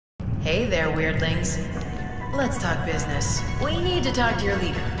Hey there, weirdlings. Let's talk business. We need to talk to your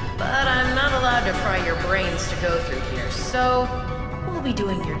leader, but I'm not allowed to fry your brains to go through here, so we'll be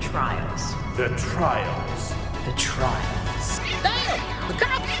doing your trials. The trials. The trials. Damn! The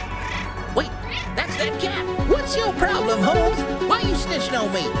cops! Wait, that's that cat. What's your problem, Holmes? Why you snitching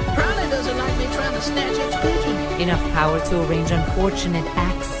on me? Probably doesn't like me trying to snatch its pigeon. Enough power to arrange unfortunate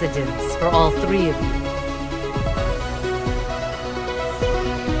accidents for all three of you.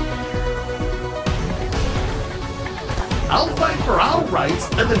 I'll fight for our rights,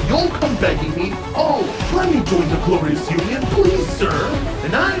 and then you'll come begging me, "Oh, let me join the glorious union, please, sir."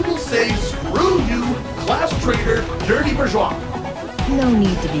 And I will say, "Screw you, class traitor, dirty bourgeois." No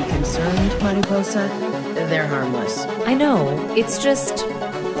need to be concerned, Mariposa. They're harmless. I know, it's just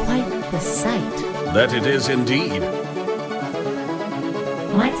quite the sight. That it is indeed.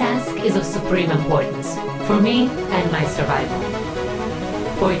 My task is of supreme importance, for me and my survival.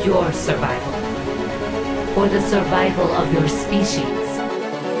 For your survival. For the survival of your species.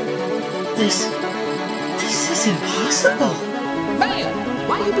 This is impossible. Man,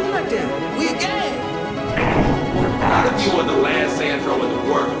 why you do like that? We a gang. Not if you were the last Sandro in the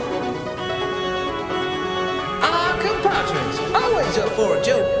world. Ah, compadres, always up for a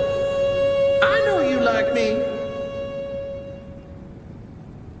joke. I know you like me.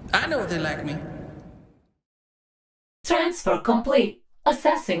 I know they like me. Transfer complete.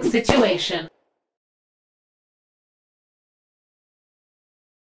 Assessing situation.